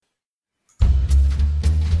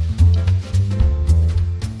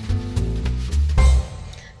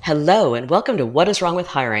Hello, and welcome to What is Wrong with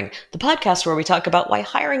Hiring, the podcast where we talk about why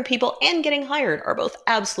hiring people and getting hired are both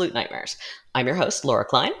absolute nightmares. I'm your host, Laura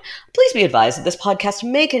Klein. Please be advised that this podcast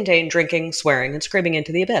may contain drinking, swearing, and screaming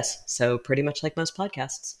into the abyss, so pretty much like most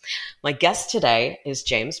podcasts. My guest today is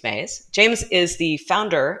James Mays. James is a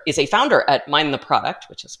founder at Mind the Product,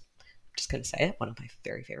 which is, I'm just going to say it, one of my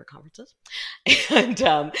very favorite conferences.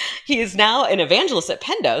 And he is now an evangelist at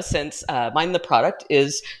Pendo since Mind the Product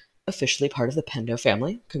is officially part of the Pendo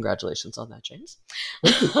family. Congratulations on that, James.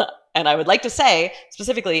 And I would like to say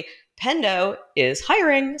specifically, Pendo is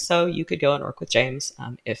hiring, so you could go and work with James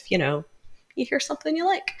if you hear something you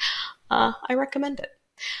like. I recommend it.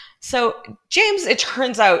 So James, it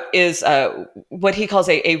turns out, is what he calls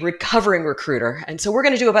a recovering recruiter, and so we're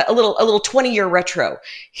going to do about a little 20-year retro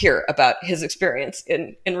here about his experience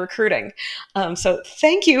in recruiting. So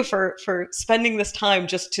thank you for spending this time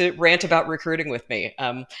just to rant about recruiting with me.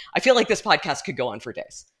 I feel like this podcast could go on for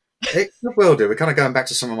days. It will do. We're kind of going back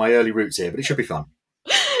to some of my early roots here, but it should be fun.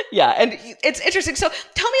 Yeah, and it's interesting. So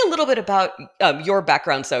tell me a little bit about your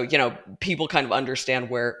background so, people kind of understand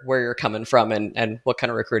where you're coming from and what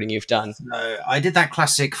kind of recruiting you've done. I did that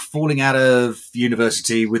classic falling out of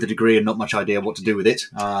university with a degree and not much idea what to do with it.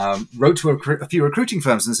 Wrote to a few recruiting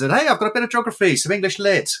firms and said, hey, I've got a bit of geography, some English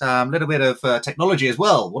lit, a little bit of technology as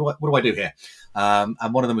well. What do I do here? And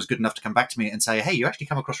one of them was good enough to come back to me and say, hey, you actually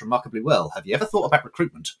come across remarkably well. Have you ever thought about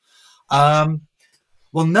recruitment?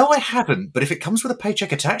 Well, no, I haven't. But if it comes with a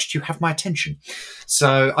paycheck attached, you have my attention.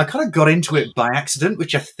 So I kind of got into it by accident,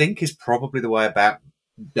 which I think is probably the way about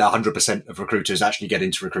 100% of recruiters actually get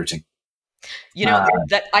into recruiting.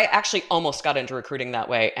 That I actually almost got into recruiting that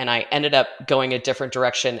way, and I ended up going a different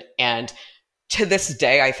direction. And to this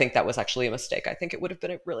day, I think that was actually a mistake. I think it would have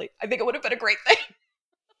been a great thing.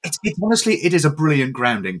 It's honestly, it is a brilliant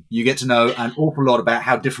grounding. You get to know an awful lot about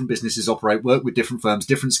how different businesses operate, work with different firms,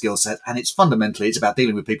 different skill set, and it's about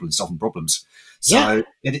dealing with people and solving problems. So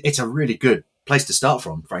it's a really good place to start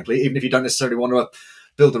from, frankly, even if you don't necessarily want to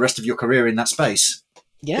build the rest of your career in that space.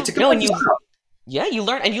 Yeah, it's a good place to start. Yeah, you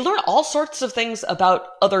learn all sorts of things about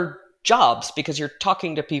other jobs because you're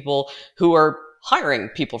talking to people who are hiring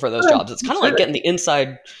people for those jobs. It's kind of like getting the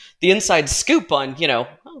inside scoop on,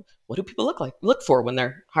 what do people look for when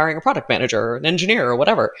they're hiring a product manager or an engineer or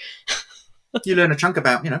whatever. You learn a chunk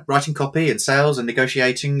about, writing copy and sales and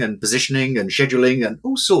negotiating and positioning and scheduling and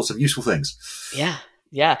all sorts of useful things.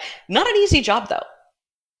 Yeah. Not an easy job, though.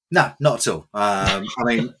 No, not at all. I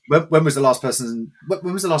mean, when was the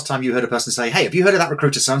last time you heard a person say, hey, have you heard of that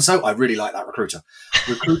recruiter so-and-so? I really like that recruiter.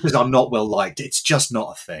 Recruiters are not well liked. It's just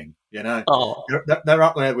not a thing, Oh. They're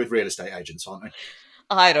up there with real estate agents, aren't they?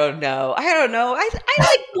 I don't know. I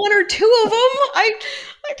like one or two of them.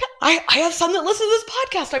 I have some that listen to this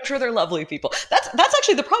podcast. I'm sure they're lovely people. That's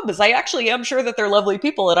actually the problem. Is I actually am sure that they're lovely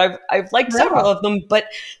people, and I've liked several of them. But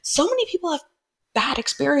so many people have bad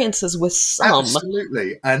experiences with some.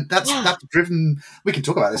 Absolutely, and that's driven. We can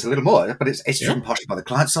talk about this a little more, but it's driven partially by the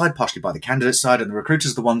client side, partially by the candidate side, and the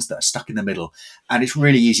recruiters are the ones that are stuck in the middle. And it's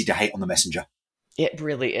really easy to hate on the messenger. It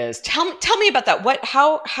really is. Tell me about that.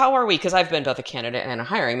 How are we? Because I've been both a candidate and a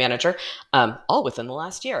hiring manager, all within the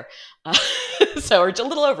last year, so we're a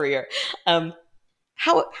little over a year.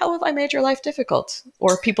 How have I made your life difficult,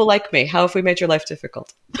 or people like me? How have we made your life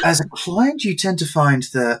difficult? As a client, you tend to find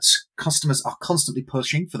that customers are constantly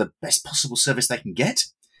pushing for the best possible service they can get,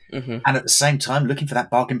 and at the same time looking for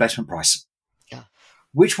that bargain basement price. Yeah.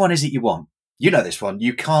 Which one is it you want? You know this one.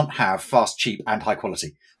 You can't have fast, cheap, and high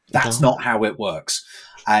quality. That's not how it works.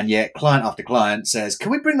 And yet client after client says,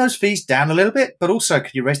 can we bring those fees down a little bit? But also,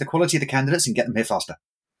 could you raise the quality of the candidates and get them here faster?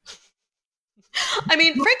 I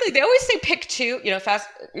mean, frankly, they always say pick two,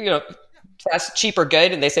 fast, cheap or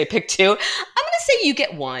good. And they say pick two. I'm going to say you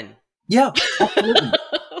get one. Yeah, absolutely.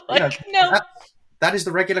 No. That is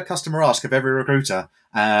the regular customer ask of every recruiter.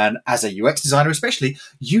 And as a UX designer, especially,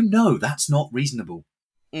 that's not reasonable.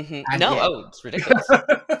 Mm-hmm. No, it's ridiculous.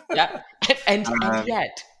 Yeah. And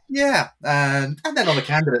yet. Yeah, and then on the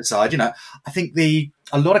candidate side, I think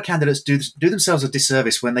a lot of candidates do themselves a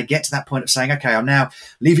disservice when they get to that point of saying, okay, I'm now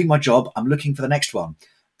leaving my job, I'm looking for the next one.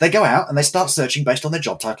 They go out and they start searching based on their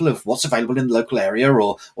job title of what's available in the local area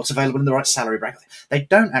or what's available in the right salary bracket. They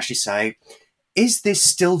don't actually say, is this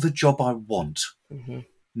still the job I want? Mm-hmm.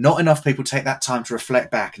 Not enough people take that time to reflect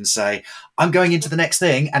back and say, I'm going into the next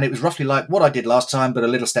thing, and it was roughly like what I did last time, but a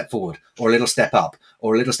little step forward, or a little step up,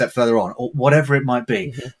 or a little step further on, or whatever it might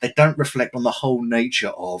be. Mm-hmm. They don't reflect on the whole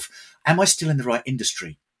nature of, am I still in the right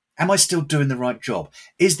industry? Am I still doing the right job?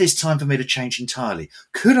 Is this time for me to change entirely?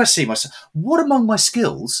 Could I see myself? What among my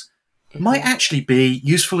skills might actually be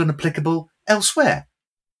useful and applicable elsewhere?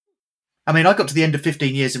 I mean, I got to the end of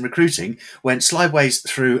 15 years in recruiting, went slideways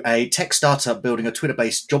through a tech startup building a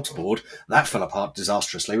Twitter-based jobs board. That fell apart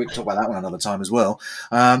disastrously. We can talk about that one another time as well.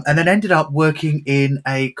 And then ended up working in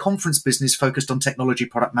a conference business focused on technology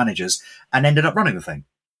product managers and ended up running the thing.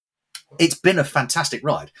 It's been a fantastic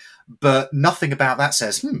ride, but nothing about that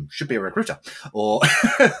says, should be a recruiter, or,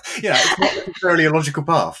 it's not necessarily a logical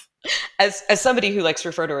path. As somebody who likes to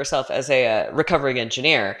refer to herself as a recovering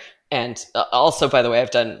engineer, and also, by the way,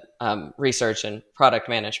 I've done research in product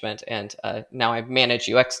management, and now I manage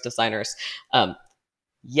UX designers.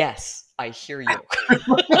 Yes, I hear you.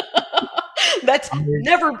 That's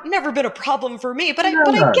never been a problem for me, but I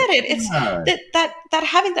get it. It's that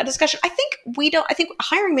having that discussion. I think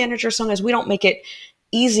hiring managers, sometimes we don't make it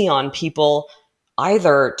easy on people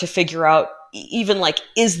either to figure out even like,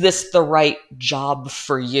 is this the right job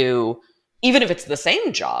for you? Even if it's the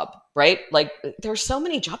same job, right? Like there's so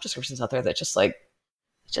many job descriptions out there that just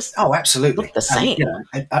absolutely look the same.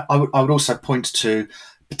 I would also point to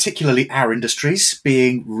particularly our industries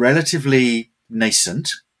being relatively nascent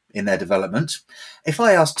in their development. If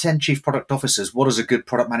I ask 10 chief product officers, what does a good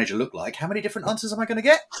product manager look like? How many different answers am I going to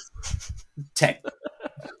get? 10.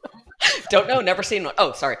 Don't know. Never seen one.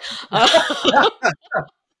 Oh, sorry.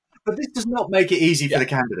 But this does not make it easy for the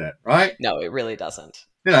candidate, right? No, it really doesn't.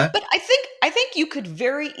 Yeah. But I think you could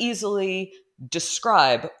very easily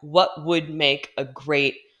describe what would make a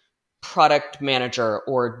great product manager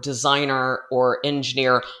or designer or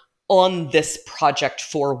engineer on this project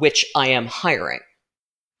for which I am hiring,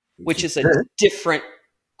 which is a different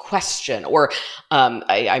question. Or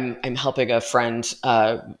I'm helping a friend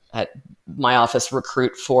at my office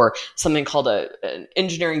recruit for something called an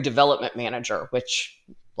engineering development manager, which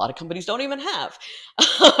a lot of companies don't even have,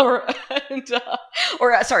 a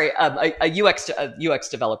UX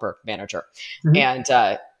developer manager, and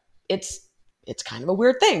it's kind of a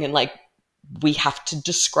weird thing, and like we have to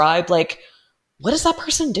describe like, what does that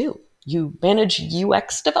person do? You manage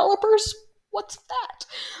UX developers? What's that?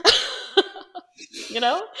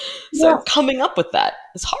 So coming up with that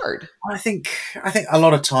is hard. I think a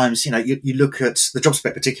lot of times, you look at the job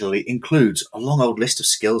spec particularly includes a long old list of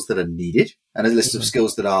skills that are needed and a list of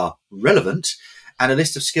skills that are relevant and a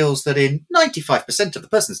list of skills that in 95% of the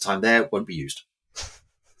person's time there won't be used.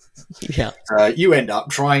 Yeah. You end up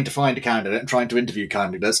trying to find a candidate and trying to interview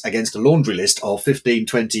candidates against a laundry list of 15,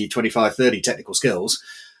 20, 25, 30 technical skills.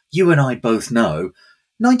 You and I both know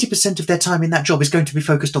 90% of their time in that job is going to be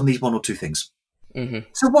focused on these one or two things. Mm-hmm.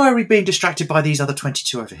 So why are we being distracted by these other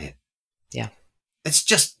 22 over here? Yeah.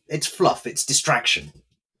 It's fluff. It's distraction.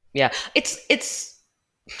 Yeah.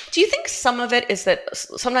 Do you think some of it is that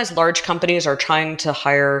sometimes large companies are trying to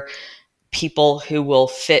hire people who will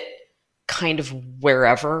fit kind of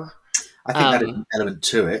wherever? I think that is an element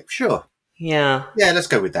to it. Sure. Yeah. Yeah, let's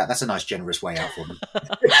go with that. That's a nice, generous way out for them.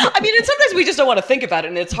 I mean, and sometimes we just don't want to think about it,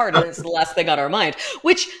 and it's hard, and it's the last thing on our mind.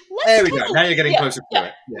 There we go. Now you're getting closer to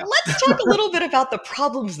it. Yeah. Let's talk a little bit about the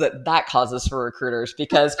problems that causes for recruiters,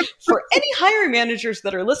 because for any hiring managers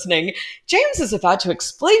that are listening, James is about to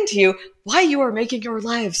explain to you why you are making your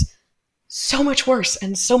lives so much worse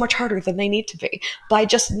and so much harder than they need to be by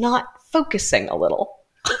just not focusing a little.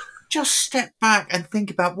 Just step back and think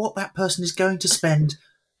about what that person is going to spend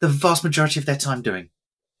the vast majority of their time doing.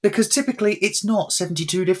 Because typically it's not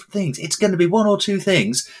 72 different things. It's going to be one or two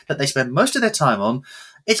things that they spend most of their time on.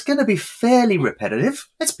 It's going to be fairly repetitive.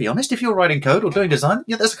 Let's be honest, if you're writing code or doing design,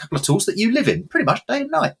 there's a couple of tools that you live in pretty much day and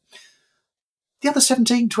night. The other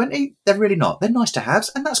 17, 20, they're really not. They're nice to have,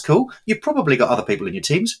 and that's cool. You've probably got other people in your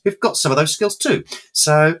teams who've got some of those skills too.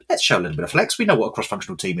 So let's show a little bit of flex. We know what a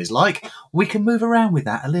cross-functional team is like. We can move around with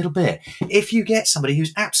that a little bit. If you get somebody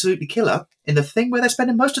who's absolutely killer in the thing where they're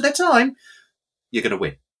spending most of their time, you're going to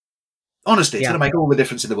win. Honestly, it's going to make all the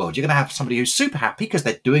difference in the world. You're going to have somebody who's super happy because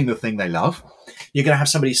they're doing the thing they love. You're going to have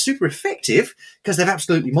somebody super effective because they've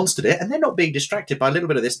absolutely monstered it and they're not being distracted by a little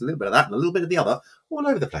bit of this, a little bit of that, and a little bit of the other all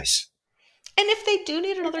over the place. And if they do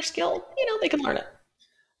need another skill, they can learn it.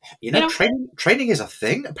 Training is a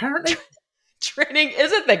thing, apparently. Training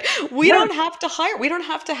is a thing. We don't have to hire. We don't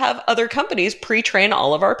have to have other companies pre-train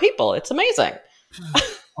all of our people. It's amazing.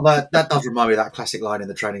 Well, that does remind me of that classic line in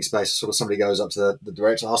the training space. Sort of somebody goes up to the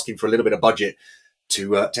director asking for a little bit of budget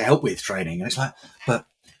to help with training. And it's like, but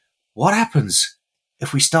what happens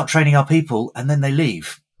if we start training our people and then they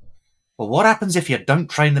leave? Well, what happens if you don't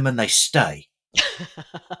train them and they stay?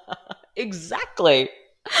 Exactly.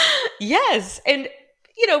 Yes. And,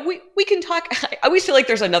 we can talk. I always feel like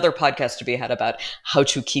there's another podcast to be had about how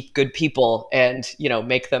to keep good people and,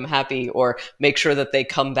 make them happy or make sure that they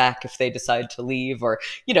come back if they decide to leave or,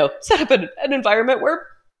 set up an environment where,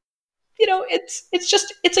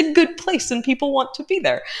 it's a good place and people want to be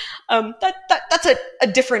there. That's a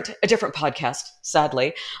different podcast,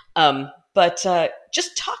 sadly. But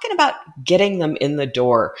just talking about getting them in the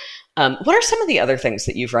door, what are some of the other things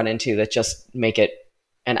that you've run into that just make it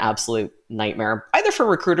an absolute nightmare, either for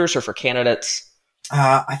recruiters or for candidates?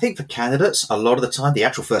 I think for candidates, a lot of the time, the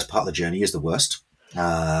actual first part of the journey is the worst.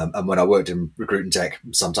 And when I worked in recruiting tech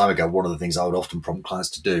some time ago, one of the things I would often prompt clients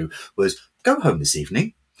to do was go home this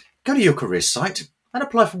evening, go to your careers site and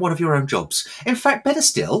apply for one of your own jobs. In fact, better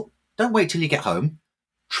still, don't wait till you get home.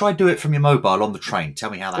 Try do it from your mobile on the train. Tell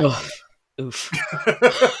me how that goes. Oof.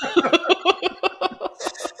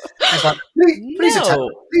 It's like,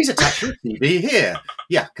 please attach your CV here.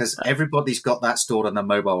 Yeah, because everybody's got that stored on their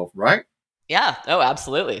mobile, right? Yeah. Oh,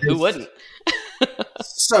 absolutely. Who wouldn't?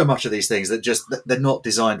 So much of these things that just they're not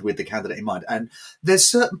designed with the candidate in mind, and there's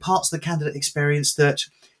certain parts of the candidate experience that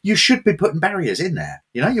you should be putting barriers in there.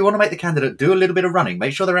 You want to make the candidate do a little bit of running,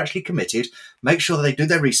 make sure they're actually committed, make sure that they do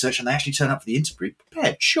their research and they actually turn up for the interview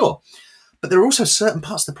prepared. Sure. But there are also certain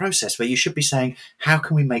parts of the process where you should be saying, how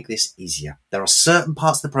can we make this easier? There are certain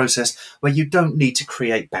parts of the process where you don't need to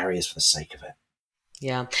create barriers for the sake of it.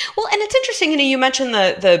 Yeah. Well, and it's interesting, you mentioned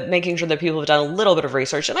the making sure that people have done a little bit of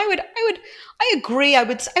research, and I agree. I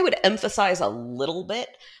would emphasize a little bit.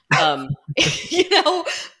 People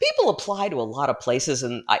apply to a lot of places,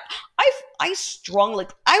 and I strongly,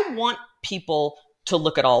 I want people to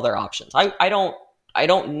look at all their options. I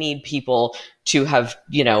don't need people to have,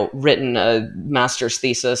 written a master's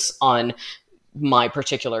thesis on my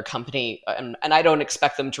particular company, and I don't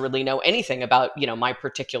expect them to really know anything about, my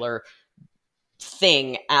particular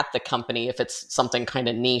thing at the company if it's something kind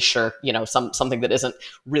of niche or something that isn't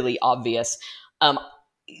really obvious.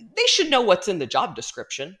 They should know what's in the job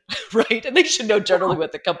description, right? And they should know generally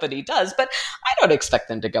what the company does, but I don't expect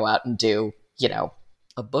them to go out and do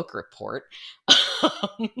a book report.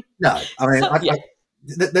 No, I mean,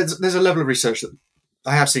 there's a level of research that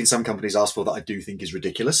I have seen some companies ask for that I do think is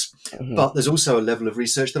ridiculous. Mm-hmm. But there's also a level of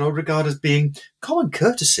research that I would regard as being common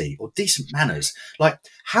courtesy or decent manners. Like,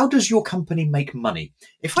 how does your company make money?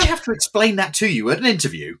 If I have to explain that to you at an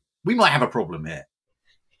interview, we might have a problem here.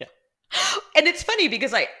 Yeah. And it's funny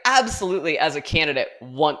because I absolutely, as a candidate,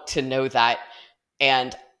 want to know that.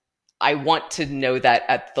 And I want to know that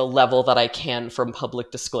at the level that I can from public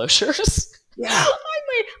disclosures. Yeah.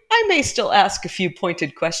 I may still ask a few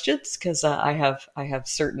pointed questions because I have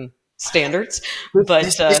certain standards, but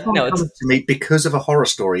this no, it's to me because of a horror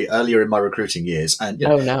story earlier in my recruiting years. And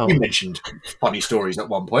you mentioned funny stories at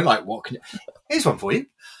one point. Like, here's one for you.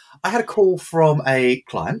 I had a call from a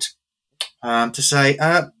client to say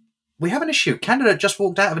we have an issue. Candidate just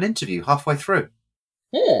walked out of an interview halfway through.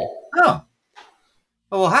 Oh.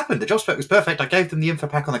 Well, what happened? The job spec was perfect. I gave them the info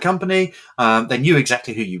pack on the company. They knew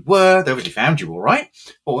exactly who you were. They obviously found you all right.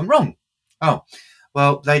 What went wrong? Oh,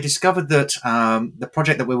 well, they discovered that the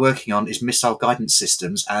project that we're working on is missile guidance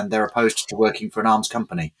systems, and they're opposed to working for an arms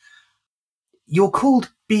company. You're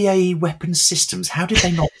called BAE Weapons Systems. How did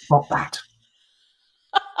they not spot that?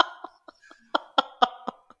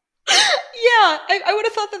 Yeah, I would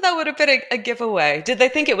have thought that would have been a giveaway. Did they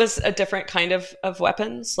think it was a different kind of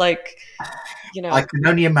weapons? Like, I can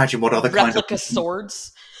only imagine what other kind of replica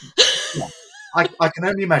swords. Yeah. I can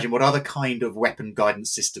only imagine what other kind of weapon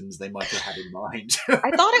guidance systems they might have had in mind.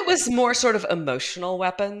 I thought it was more sort of emotional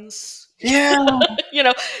weapons. Yeah.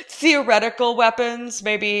 Theoretical weapons,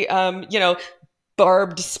 maybe,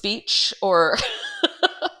 barbed speech or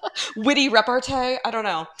witty repartee. I don't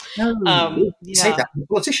know. No, say that to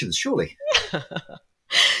politicians, surely.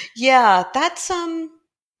 Yeah, that's I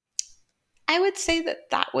would say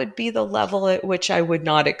that would be the level at which I would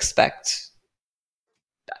not expect.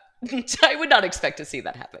 I would not expect to see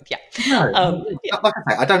that happen. Yeah. No, like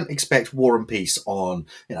I say, I don't expect War and Peace on.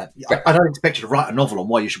 I don't expect you to write a novel on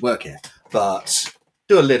why you should work here, but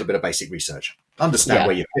do a little bit of basic research. Understand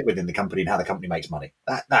where you fit within the company and how the company makes money.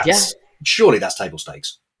 Surely that's table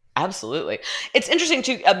stakes. Absolutely. It's interesting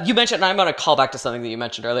too. You mentioned, and I'm going to call back to something that you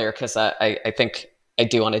mentioned earlier because I think I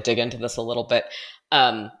do want to dig into this a little bit.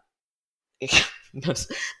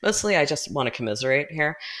 Mostly, I just want to commiserate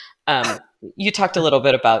here. You talked a little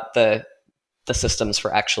bit about the systems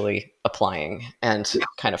for actually applying and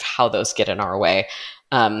kind of how those get in our way.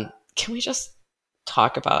 Can we just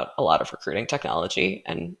talk about a lot of recruiting technology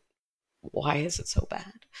and why is it so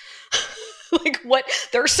bad?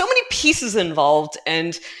 There are so many pieces involved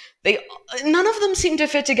and none of them seem to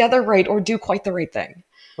fit together right or do quite the right thing.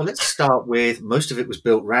 Well, let's start with most of it was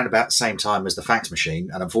built around about the same time as the fax machine.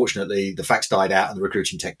 And unfortunately, the fax died out and the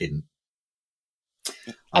recruiting tech didn't.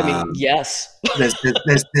 I mean, yes.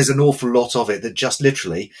 There's an awful lot of it that just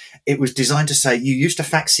literally, it was designed to say, you used to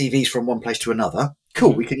fax CVs from one place to another.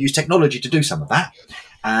 Cool, we can use technology to do some of that.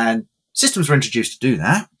 And systems were introduced to do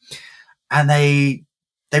that. And they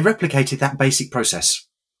replicated that basic process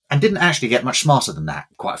and didn't actually get much smarter than that,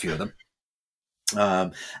 quite a few of them.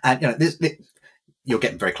 And, you're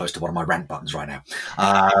getting very close to one of my rant buttons right now.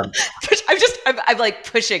 I'm like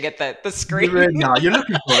pushing at the screen. You really are. You're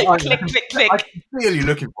looking for it. Click, click, click. I'm really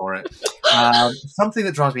looking for it. Something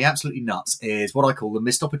that drives me absolutely nuts is what I call the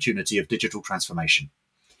missed opportunity of digital transformation.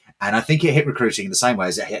 And I think it hit recruiting in the same way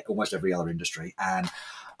as it hit almost every other industry. And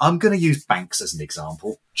I'm going to use banks as an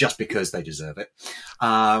example, just because they deserve it.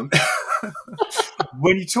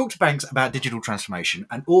 When you talk to banks about digital transformation,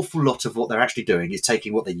 an awful lot of what they're actually doing is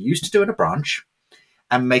taking what they used to do in a branch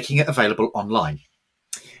and making it available online.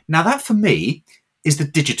 Now, that for me is the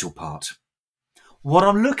digital part. What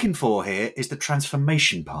I'm looking for here is the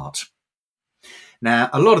transformation part. Now,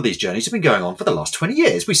 a lot of these journeys have been going on for the last 20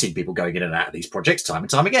 years. We've seen people going in and out of these projects time and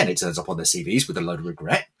time again. It turns up on their CVs with a load of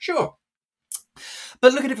regret. Sure.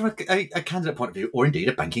 But look at it from a candidate point of view, or indeed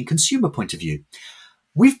a banking consumer point of view.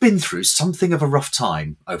 We've been through something of a rough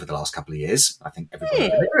time over the last couple of years. I think everybody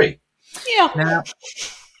can agree. Yeah. Now,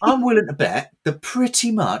 I'm willing to bet that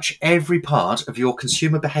pretty much every part of your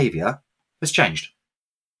consumer behaviour has changed.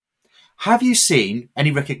 Have you seen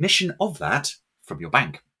any recognition of that from your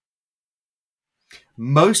bank?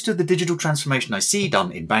 Most of the digital transformation I see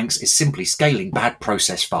done in banks is simply scaling bad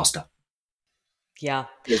process faster. Yeah.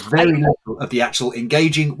 There's very little of the actual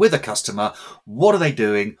engaging with a customer. What are they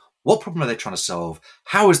doing? What problem are they trying to solve?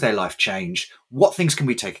 How has their life changed? What things can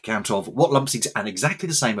we take account of? What lumps? And exactly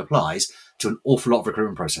the same applies to an awful lot of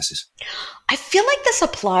recruitment processes. I feel like this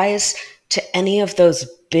applies to any of those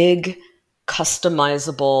big,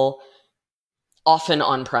 customizable, often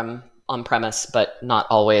on-premise, but not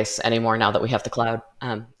always anymore now that we have the cloud.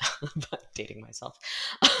 Dating myself.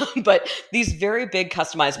 But these very big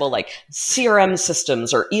customizable like CRM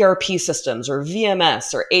systems or ERP systems or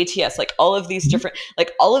VMS or ATS, like all of these different,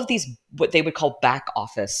 like all of these, what they would call back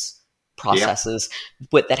office processes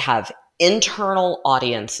that have internal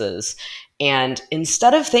audiences. And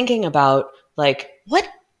instead of thinking about like, what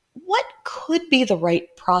could be the right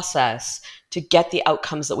process to get the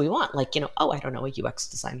outcomes that we want? Like, I don't know, a UX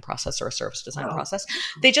design process or a service design process.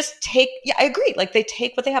 They just take, I agree. Like they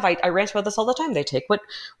take what they have. I rant about this all the time. They take what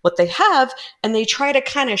they have and they try to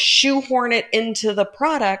kind of shoehorn it into the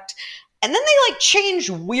product. And then they like change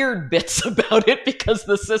weird bits about it because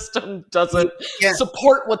the system doesn't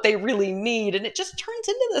support what they really need. And it just turns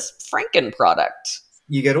into this Franken product.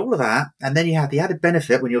 You get all of that. And then you have the added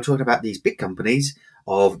benefit when you're talking about these big companies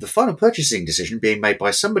of the final purchasing decision being made by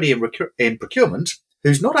somebody in procurement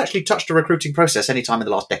who's not actually touched a recruiting process any time in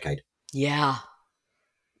the last decade. Yeah.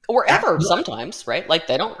 Or ever sometimes, right? Like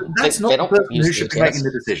they don't the person who should be making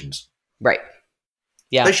the decisions. Right.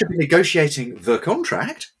 Yeah. They should be negotiating the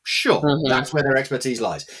contract. Sure. Mm-hmm. That's where their expertise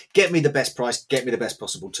lies. Get me the best price, get me the best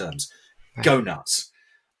possible terms. Right. Go nuts.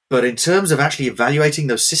 But in terms of actually evaluating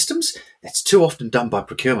those systems, it's too often done by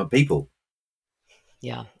procurement people.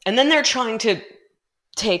 Yeah. And then they're trying to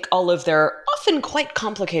take all of their often quite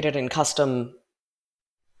complicated and custom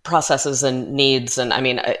processes and needs. And I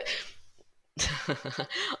mean,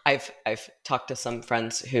 I've talked to some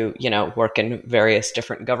friends who, work in various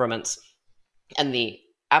different governments, and the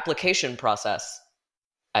application process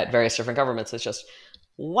at various different governments is just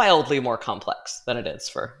wildly more complex than it is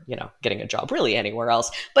for, getting a job really anywhere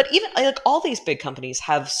else. But even like all these big companies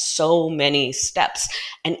have so many steps,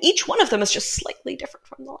 and each one of them is just slightly different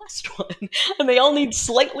from the last one. And they all need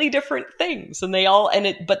slightly different things,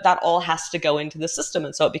 but that all has to go into the system.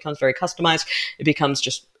 And so it becomes very customized. It becomes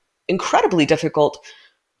just incredibly difficult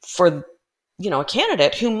for, a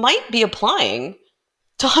candidate who might be applying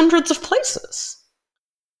to hundreds of places,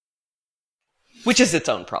 which is its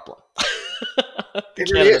own problem.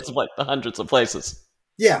 Candidates apply to hundreds of places.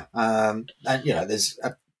 Yeah, and there's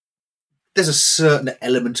a certain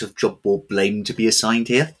element of job board blame to be assigned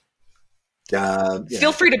here.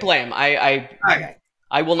 Feel free to blame. I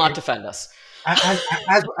will not defend us.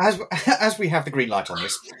 As we have the green light on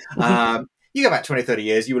this, you go back 20, 30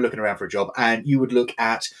 years, you were looking around for a job, and you would look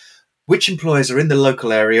at which employers are in the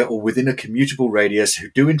local area or within a commutable radius who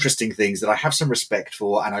do interesting things that I have some respect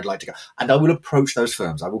for and I'd like to go. And I will approach those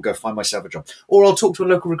firms. I will go find myself a job. Or I'll talk to a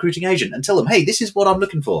local recruiting agent and tell them, hey, this is what I'm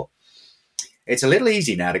looking for. It's a little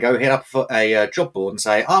easy now to go hit up a job board and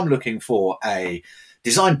say, I'm looking for a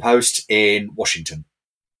design post in Washington.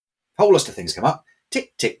 A whole list of things come up.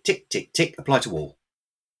 Tick, tick, tick, tick, tick, apply to all.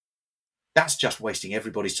 That's just wasting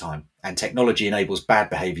everybody's time. And technology enables bad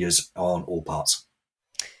behaviours on all parts.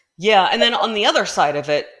 Yeah. And then on the other side of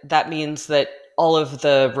it, that means that all of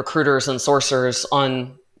the recruiters and sourcers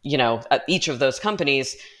on, at each of those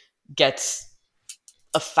companies gets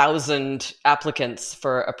 1,000 applicants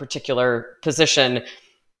for a particular position,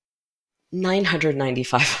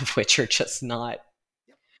 995 of which are just not.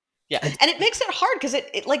 Yeah. And it makes it hard because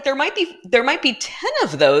it like there might be 10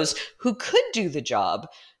 of those who could do the job,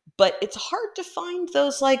 but it's hard to find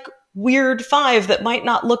those like weird 5 that might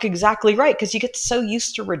not look exactly right because you get so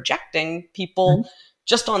used to rejecting people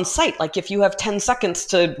just on site. Like if you have 10 seconds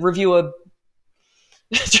to review a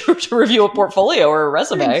portfolio or a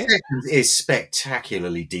resume. 10 seconds is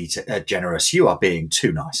spectacularly generous. You are being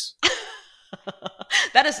too nice.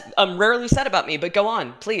 That is rarely said about me, but go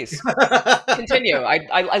on, please. Continue.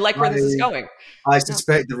 I like where this is going. I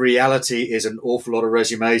suspect the reality is an awful lot of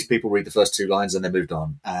resumes. People read the first 2 lines and they moved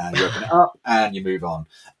on. And you open it up and you move on.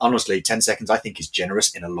 Honestly, 10 seconds I think is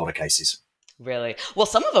generous in a lot of cases. Really? Well,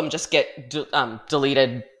 some of them just get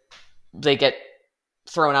deleted. They get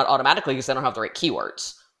thrown out automatically because they don't have the right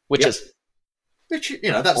keywords, which is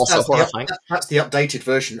that's also horrifying. That's the updated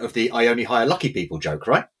version of the "I only hire lucky people" joke,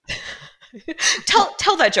 right?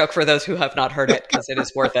 Tell that joke for those who have not heard it because it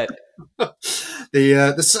is worth it.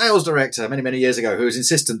 The sales director many years ago, who was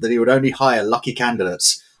insistent that he would only hire lucky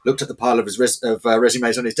candidates, looked at the pile of his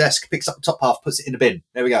resumes on his desk, picks up the top half, puts it in the bin.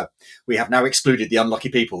 There we go. We have now excluded the unlucky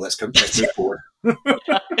people. Let's move forward.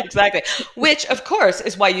 Yeah, exactly. Which, of course,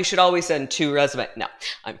 is why you should always send 2 resumes. No,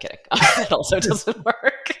 I'm kidding. It also doesn't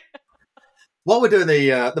work. While we're doing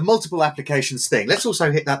the multiple applications thing, let's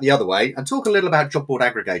also hit that the other way and talk a little about job board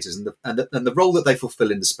aggregators and the role that they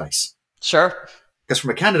fulfill in the space. Sure. Because from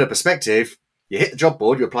a candidate perspective, you hit the job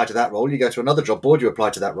board, you apply to that role, you go to another job board, you apply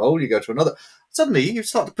to that role, you go to another. Suddenly, you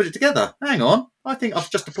start to put it together. Hang on, I think I've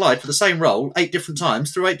just applied for the same role 8 different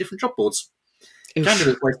times through 8 different job boards. Oof.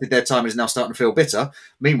 Candidates wasted their time and is now starting to feel bitter.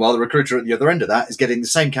 Meanwhile, the recruiter at the other end of that is getting the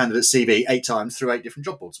same candidate's CV 8 times through 8 different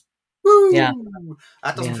job boards. Woo! Yeah.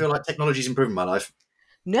 That doesn't feel like technology's improving my life.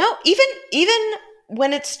 No, even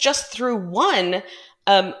when it's just through one,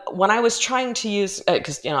 when I was trying to use,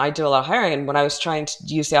 because I do a lot of hiring, and when I was trying to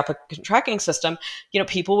use the applicant tracking system,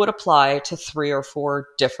 people would apply to 3 or 4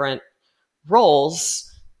 different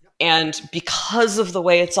roles, and because of the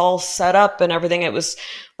way it's all set up and everything, it was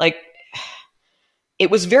like it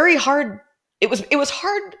was very hard. It was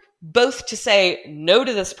hard both to say no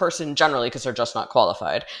to this person generally because they're just not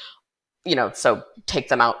qualified. So take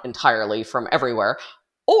them out entirely from everywhere.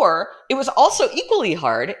 Or it was also equally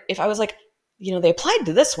hard if I was like, they applied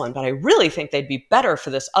to this one, but I really think they'd be better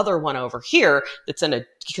for this other one over here that's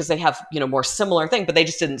because they have, more similar thing, but they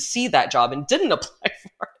just didn't see that job and didn't apply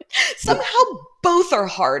for it. Somehow both are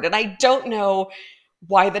hard. And I don't know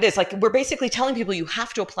why that is. Like, we're basically telling people you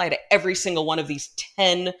have to apply to every single one of these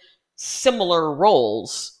 10 similar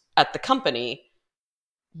roles at the company,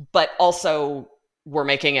 but also we're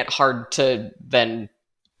making it hard to then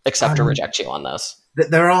accept or reject you on those.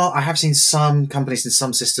 I have seen some companies and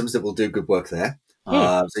some systems that will do good work there.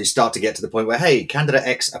 So you start to get to the point where, hey, candidate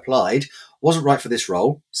X applied, wasn't right for this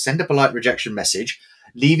role, send a polite rejection message,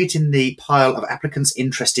 leave it in the pile of applicants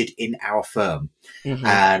interested in our firm. Mm-hmm.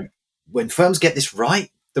 And when firms get this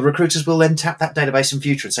right, the recruiters will then tap that database in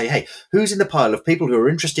future and say, hey, who's in the pile of people who are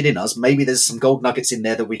interested in us? Maybe there's some gold nuggets in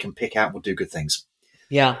there that we can pick out and will do good things.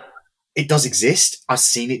 Yeah. It does exist. I've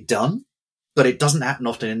seen it done, but it doesn't happen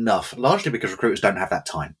often enough, largely because recruiters don't have that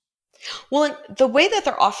time. Well, the way that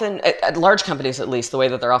they're often, at large companies at least, the way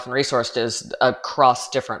that they're often resourced is across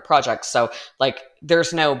different projects. So, like,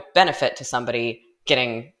 there's no benefit to somebody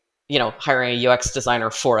getting, hiring a UX designer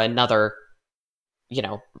for another,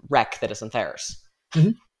 rec that isn't theirs.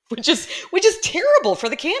 Mm-hmm. Which is terrible for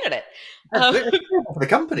the candidate. It's terrible for the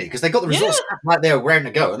company because they got the resource right there ready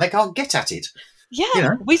to go and they can't get at it.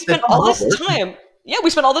 Yeah, we spent all this time. Yeah, we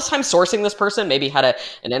spent all this time sourcing this person. Maybe had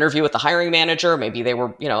an interview with the hiring manager. Maybe they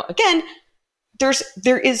were, again,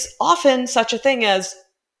 there is often such a thing as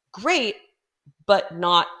great, but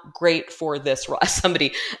not great for this role. As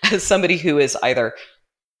somebody who is either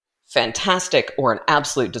fantastic or an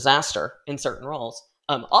absolute disaster in certain roles,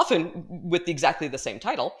 often with exactly the same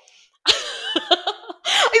title.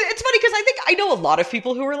 It's funny because I know a lot of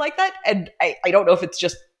people who are like that, and I don't know if it's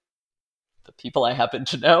just the people I happen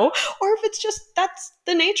to know, or if it's just that's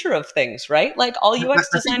the nature of things, right? Like all UX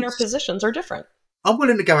designer positions are different. I'm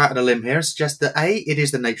willing to go out on a limb here and suggest that A, it is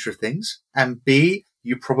the nature of things, and B,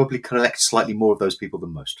 you probably collect slightly more of those people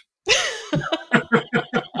than most.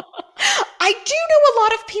 I do know a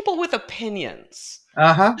lot of people with opinions.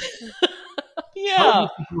 Uh-huh. Yeah. I'm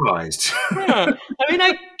surprised. Yeah. I mean,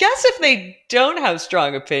 I guess if they don't have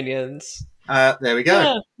strong opinions. There we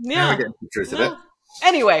go. Yeah. Now we're getting the truth of it.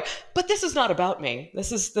 Anyway, but this is not about me.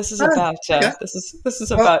 This is about Okay. this is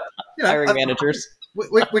Well, about you know, hiring managers.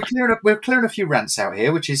 we're clearing a few rants out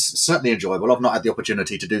here, which is certainly enjoyable. I've not had the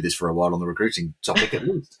opportunity to do this for a while on the recruiting topic, at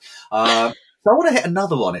least. So I want to hit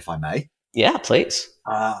another one, if I may. Yeah, please.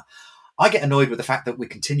 I get annoyed with the fact that we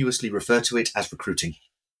continuously refer to it as recruiting.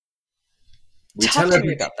 Talk to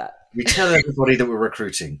me about that. We tell everybody that we're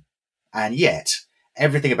recruiting, and yet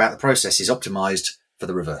everything about the process is optimized for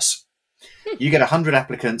the reverse. You get 100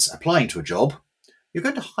 applicants applying to a job, you're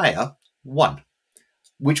going to hire one,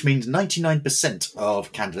 which means 99%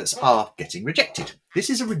 of candidates are getting rejected. This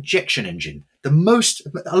is a rejection engine. An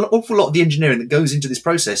awful lot of the engineering that goes into this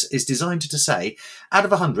process is designed to say, out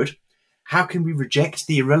of 100, how can we reject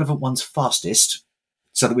the irrelevant ones fastest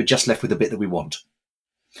so that we're just left with the bit that we want?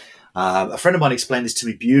 A friend of mine explained this to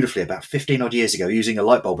me beautifully about 15 odd years ago using a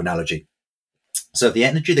light bulb analogy. So the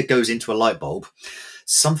energy that goes into a light bulb,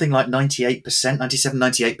 something like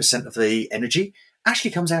 98% of the energy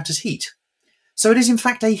actually comes out as heat. So it is in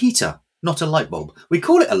fact a heater, not a light bulb. We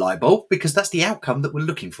call it a light bulb because that's the outcome that we're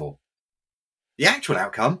looking for. The actual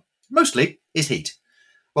outcome, mostly, is heat.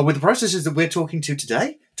 Well, with the processes that we're talking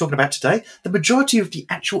about today, the majority of the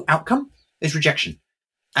actual outcome is rejection.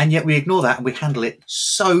 And yet we ignore that and we handle it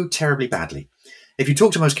so terribly badly. If you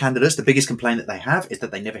talk to most candidates, the biggest complaint that they have is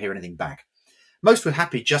that they never hear anything back. Most would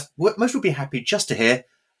be happy just to hear,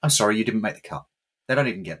 "I'm sorry, you didn't make the cut." They don't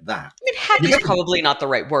even get that. I mean, happy is probably not the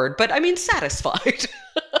right word, but I mean satisfied.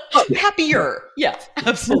 Happier. Yeah,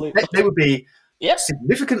 absolutely. They would be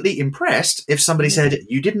significantly impressed if somebody said,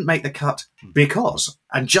 "You didn't make the cut because,"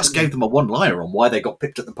 and just gave them a one-liner on why they got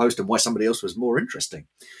pipped at the post and why somebody else was more interesting.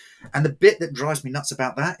 And the bit that drives me nuts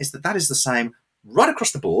about that is that is the same right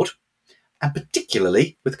across the board, and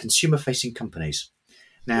particularly with consumer-facing companies.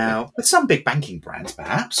 Now, with some big banking brands,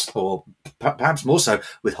 perhaps, or perhaps more so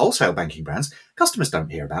with wholesale banking brands, customers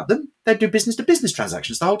don't hear about them. They do business-to-business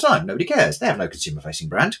transactions the whole time. Nobody cares. They have no consumer-facing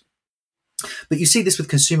brand. But you see this with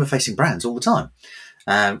consumer-facing brands all the time.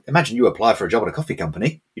 Imagine you apply for a job at a coffee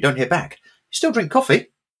company. You don't hear back. You still drink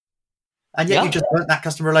coffee, and yet you just burnt that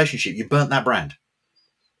customer relationship. You burnt that brand.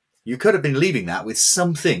 You could have been leaving that with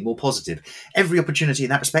something more positive. Every opportunity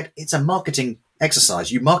in that respect, it's a marketing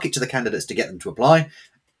exercise. You market to the candidates to get them to apply,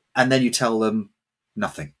 and then you tell them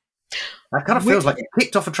nothing. That kind of feels like you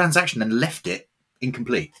kicked off a transaction and left it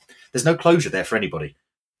incomplete. There's no closure there for anybody.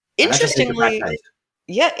 Interestingly,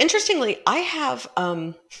 I have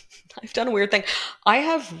I've done a weird thing. I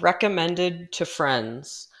have recommended to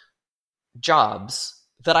friends jobs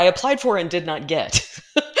that I applied for and did not get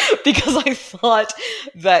because I thought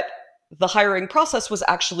that the hiring process was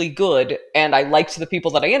actually good and I liked the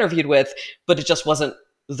people that I interviewed with, but it just wasn't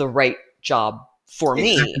the right job for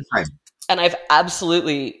me. And I've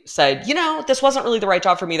absolutely said, this wasn't really the right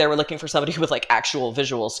job for me. They were looking for somebody with like actual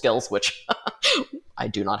visual skills, which I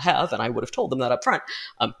do not have. And I would have told them that up front,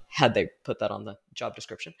 had they put that on the job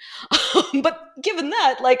description. But given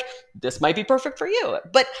that, like, this might be perfect for you.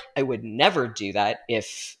 But I would never do that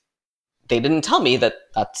if they didn't tell me that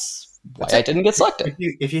that's why I didn't get selected.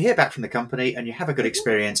 If you hear back from the company and you have a good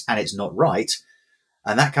experience and it's not right,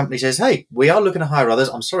 and that company says, "Hey, we are looking to hire others.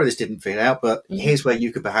 I'm sorry this didn't fit out, but here's where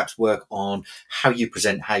you could perhaps work on how you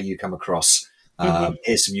present, how you come across.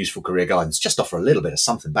 Here's some useful career guidance." Just offer a little bit of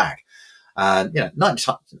something back. And 9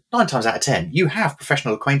 times out of 10, you have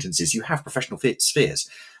professional acquaintances, you have professional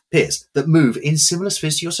peers that move in similar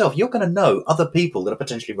spheres to yourself. You're going to know other people that are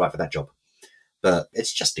potentially right for that job, but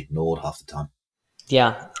it's just ignored half the time.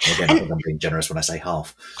 Yeah. Again, I think I'm being generous when I say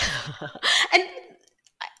half. And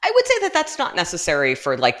I would say that that's not necessary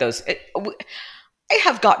for like those. I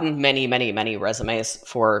have gotten many, many, many resumes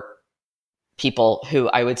for people who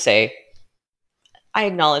I would say, I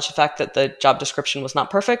acknowledge the fact that the job description was not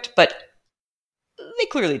perfect, but they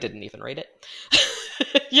clearly didn't even read it.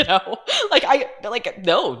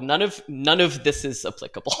 No, none of this is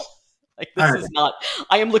applicable. Like, this is not,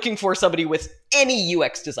 I am looking for somebody with any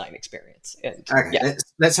UX design experience. And,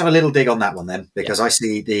 let's have a little dig on that one then, because I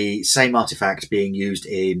see the same artifact being used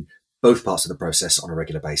in both parts of the process on a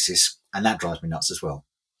regular basis, and that drives me nuts as well.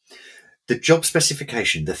 The job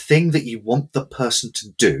specification, the thing that you want the person to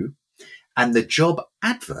do, and the job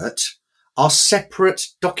advert are separate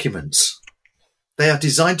documents. They are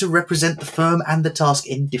designed to represent the firm and the task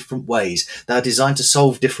in different ways. They are designed to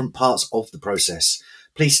solve different parts of the process.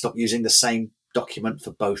 Please stop using the same document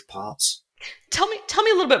for both parts. Tell me a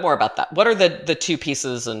little bit more about that. What are the two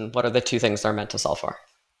pieces and what are the two things they're meant to solve for?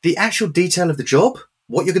 The actual detail of the job,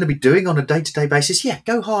 what you're going to be doing on a day-to-day basis,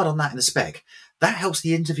 go hard on that in the spec. That helps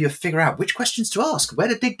the interviewer figure out which questions to ask, where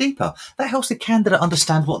to dig deeper. That helps the candidate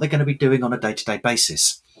understand what they're going to be doing on a day-to-day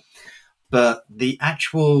basis. But the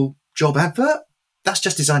actual job advert, that's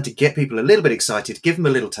just designed to get people a little bit excited, give them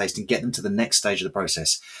a little taste, and get them to the next stage of the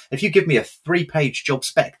process. If you give me a 3-page job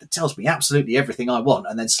spec that tells me absolutely everything I want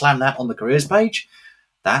and then slam that on the careers page,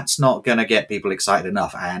 that's not going to get people excited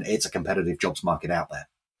enough, and it's a competitive jobs market out there.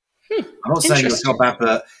 I'm not saying your job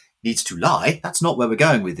advert needs to lie. That's not where we're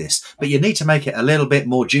going with this. But you need to make it a little bit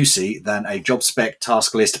more juicy than a job spec,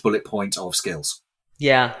 task list, bullet point of skills.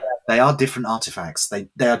 Yeah. They are different artifacts. They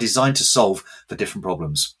are designed to solve for different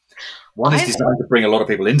problems. One is designed to bring a lot of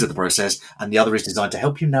people into the process, and the other is designed to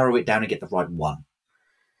help you narrow it down and get the right one.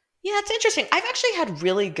 Yeah, it's interesting. I've actually had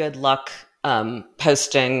really good luck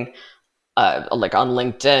posting like on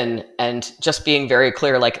LinkedIn and just being very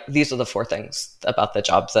clear, like, these are the 4 things about the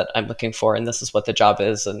jobs that I'm looking for, and this is what the job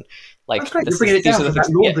is. And like, that's great. You're bringing it down from that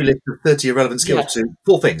laundry list of 30 irrelevant skills to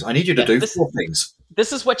 4 things. I need you to do 4 things.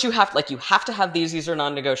 This is what you have. Like, you have to have these are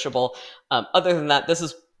non-negotiable. Other than that, this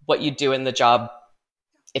is what you do in the job.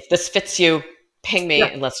 If this fits you, ping me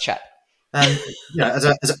and let's chat. And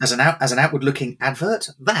as an outward-looking advert,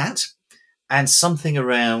 that and something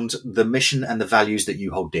around the mission and the values that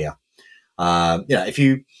you hold dear. If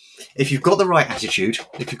you've got the right attitude,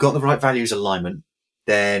 if you've got the right values alignment,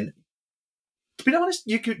 then, to be honest,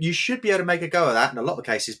 you should be able to make a go of that in a lot of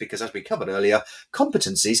cases, because, as we covered earlier,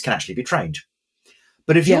 competencies can actually be trained.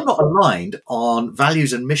 But if you're not aligned on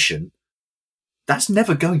values and mission, that's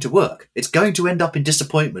never going to work. It's going to end up in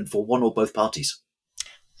disappointment for one or both parties.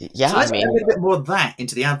 Yeah, so let's add a little bit more of that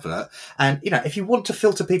into the advert. And, if you want to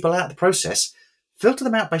filter people out of the process, filter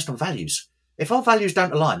them out based on values. If our values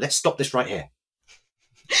don't align, let's stop this right here.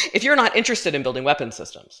 If you're not interested in building weapon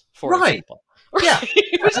systems, for example. Yeah.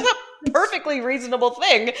 Which is a perfectly reasonable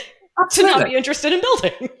thing to not be interested in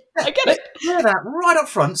building. I get it. Clear that right up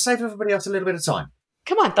front, save everybody else a little bit of time.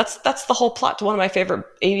 Come on, that's the whole plot to one of my favorite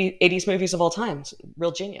 80s movies of all time.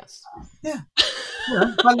 Real genius. Yeah.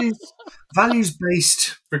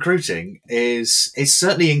 Values-based recruiting is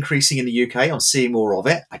certainly increasing in the UK. I'm seeing more of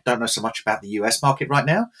it. I don't know so much about the US market right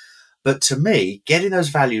now. But to me, getting those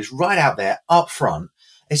values right out there up front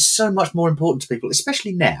is so much more important to people,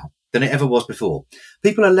 especially now, than it ever was before.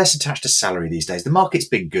 People are less attached to salary these days. The market's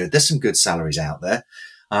been good. There's some good salaries out there.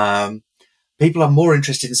 People are more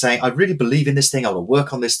interested in saying, I really believe in this thing. I want to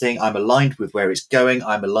work on this thing. I'm aligned with where it's going.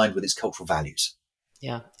 I'm aligned with its cultural values.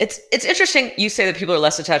 Yeah. It's interesting. You say that people are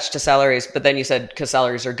less attached to salaries, but then you said because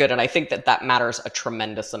salaries are good. And I think that matters a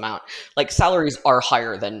tremendous amount. Like, salaries are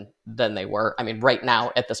higher than they were. I mean, right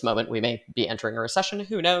now at this moment, we may be entering a recession.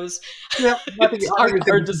 Who knows? Yeah. I think it's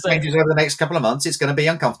hard to say. Changes over the next couple of months. It's going to be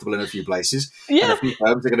uncomfortable in a few places. Yeah. And a few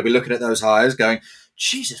firms are going to be looking at those hires going,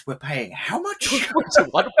 Jesus, we're paying how much?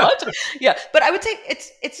 what? Yeah, but I would say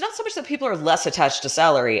it's not so much that people are less attached to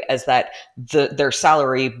salary as that their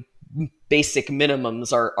salary basic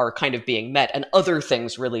minimums are kind of being met, and other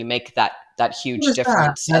things really make that huge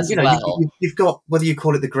difference as well. You've got, whether you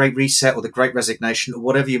call it the Great Reset or the Great Resignation or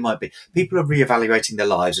whatever you might be, people are reevaluating their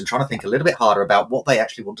lives and trying to think a little bit harder about what they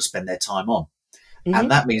actually want to spend their time on. Mm-hmm. And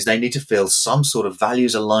that means they need to feel some sort of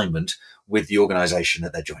values alignment with the organization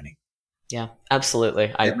that they're joining. Yeah,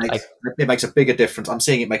 absolutely. It makes a bigger difference. I'm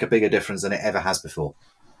seeing it make a bigger difference than it ever has before.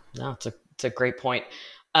 No, it's a great point.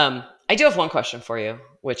 I do have one question for you,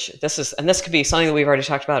 which this could be something that we've already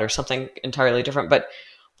talked about or something entirely different. But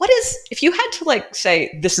if you had to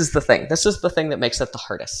say, this is the thing that makes it the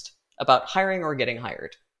hardest about hiring or getting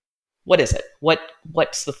hired, what is it?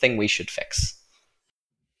 What's the thing we should fix?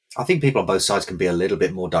 I think people on both sides can be a little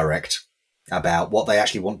bit more direct about what they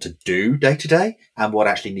actually want to do day to day and what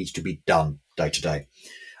actually needs to be done day to day.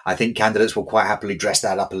 I think candidates will quite happily dress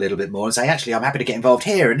that up a little bit more and say, actually, I'm happy to get involved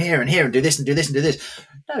here and here and here and do this and do this and do this.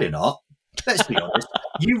 No, you're not. Let's be honest.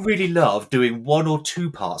 You really love doing one or two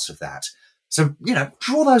parts of that. So,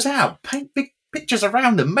 draw those out, paint big pictures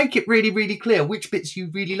around them, make it really, really clear which bits you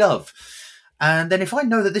really love. And then if I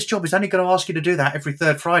know that this job is only going to ask you to do that every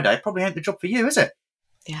third Friday, it probably ain't the job for you, is it?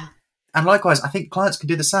 Yeah. And likewise, I think clients can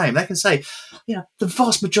do the same. They can say, the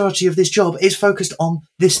vast majority of this job is focused on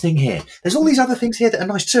this thing here. There's all these other things here that are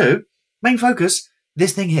nice too. Main focus,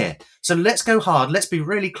 this thing here. So let's go hard. Let's be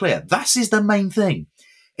really clear. That is the main thing.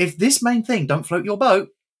 If this main thing don't float your boat,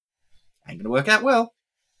 ain't going to work out well.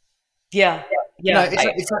 Yeah. Yeah.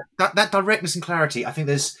 It's like that directness and clarity. I think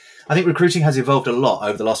recruiting has evolved a lot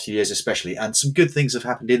over the last few years, especially, and some good things have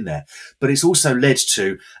happened in there. But it's also led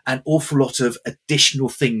to an awful lot of additional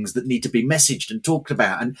things that need to be messaged and talked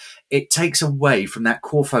about. And it takes away from that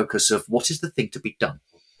core focus of what is the thing to be done?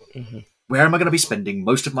 Mm-hmm. Where am I going to be spending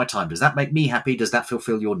most of my time? Does that make me happy? Does that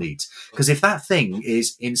fulfill your needs? Because if that thing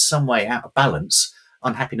is in some way out of balance,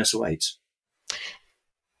 unhappiness awaits.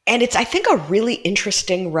 And it's, I think, a really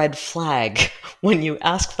interesting red flag when you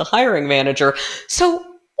ask the hiring manager, so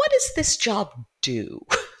what does this job do?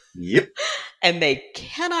 Yep. And they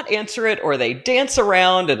cannot answer it, or they dance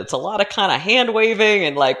around, and it's a lot of kind of hand waving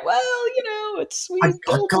and like, well, we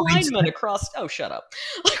build alignment across. Oh, shut up.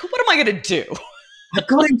 Like, what am I going to do? I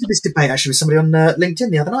got into this debate actually with somebody on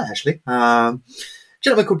LinkedIn the other night, actually. Do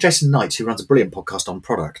you know a gentleman called Jason Knight, who runs a brilliant podcast on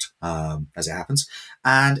product, as it happens.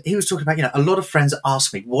 And he was talking about, a lot of friends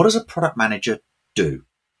ask me, what does a product manager do?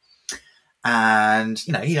 And,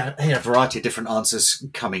 he had a variety of different answers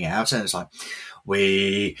coming out. And it's like,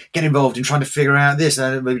 we get involved in trying to figure out this,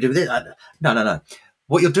 and we do this. No.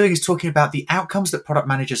 What you're doing is talking about the outcomes that product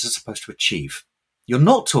managers are supposed to achieve. You're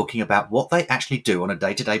not talking about what they actually do on a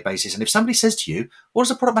day-to-day basis. And if somebody says to you, what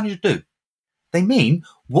does a product manager do? They mean,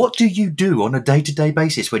 what do you do on a day-to-day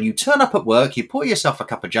basis? When you turn up at work, you pour yourself a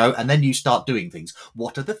cup of joe, and then you start doing things.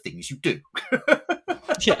 What are the things you do?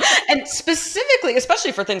 Yeah. And specifically,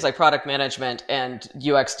 especially for things like product management and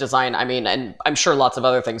UX design, and I'm sure lots of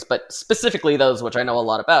other things, but specifically those which I know a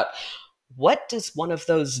lot about, what does one of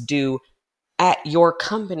those do at your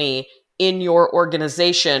company, in your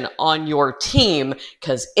organization, on your team?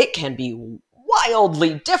 Because it can be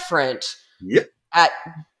wildly different at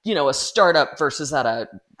a startup versus at a...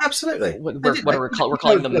 Absolutely. What are we're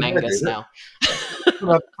calling them mangas now. From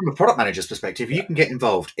a product manager's perspective, you can get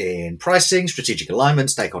involved in pricing, strategic alignment,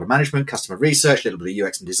 stakeholder management, customer research, a little bit of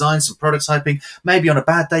UX and design, some prototyping. Maybe on a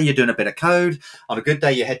bad day, you're doing a bit of code. On a good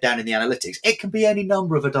day, you head down in the analytics. It can be any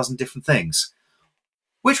number of a dozen different things.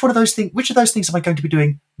 Which of those things am I going to be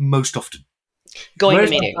doing most often? Going to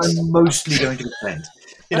meetings. I'm mostly going to attend.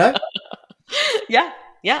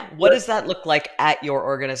 Yeah. What does that look like at your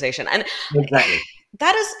organization? And exactly.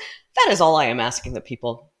 That is all I am asking that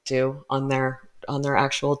people do on their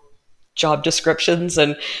actual job descriptions.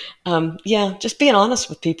 And just being honest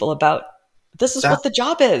with people about this is what the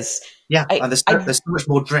job is. Yeah, and there's so much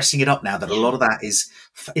more dressing it up now that a lot of that is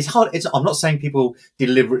hard. I'm not saying people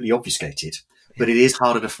deliberately obfuscate it, but it is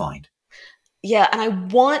harder to find. Yeah,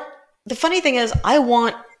 and the funny thing is, I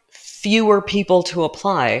want fewer people to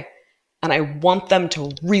apply, and I want them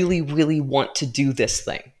to really, really want to do this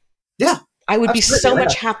thing. Yeah. I would be so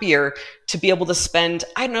much happier to be able to spend,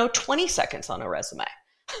 20 seconds on a resume.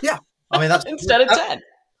 Yeah. That's instead of 10.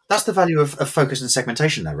 That's the value of focus and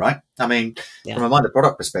segmentation though, right? From a Mind the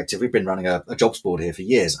Product perspective, we've been running a jobs board here for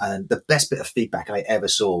years. And the best bit of feedback I ever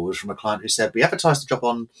saw was from a client who said, we advertised the job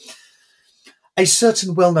on a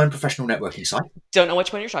certain well-known professional networking site. Don't know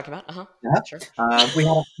which one you're talking about. Uh-huh. Yeah. Sure.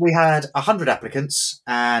 We had 100 applicants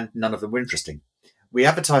and none of them were interesting. We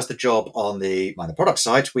advertised the job on the Mind the Product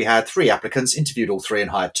site. We had 3 applicants, interviewed all 3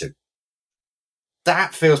 and hired 2.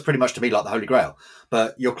 That feels pretty much to me like the Holy Grail.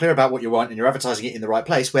 But you're clear about what you want and you're advertising it in the right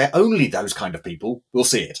place where only those kind of people will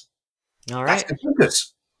see it. All right. That's the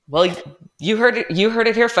focus. Well, you heard it. You heard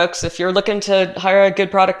it here, folks. If you're looking to hire a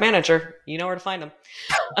good product manager, you know where to find them.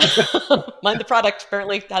 Mind the Product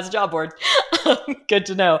apparently has a job board. Good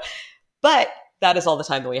to know. But that is all the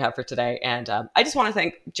time that we have for today. And I just want to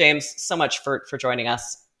thank James so much for joining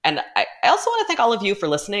us. And I also want to thank all of you for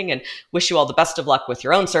listening and wish you all the best of luck with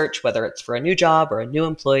your own search, whether it's for a new job or a new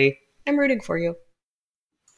employee. I'm rooting for you.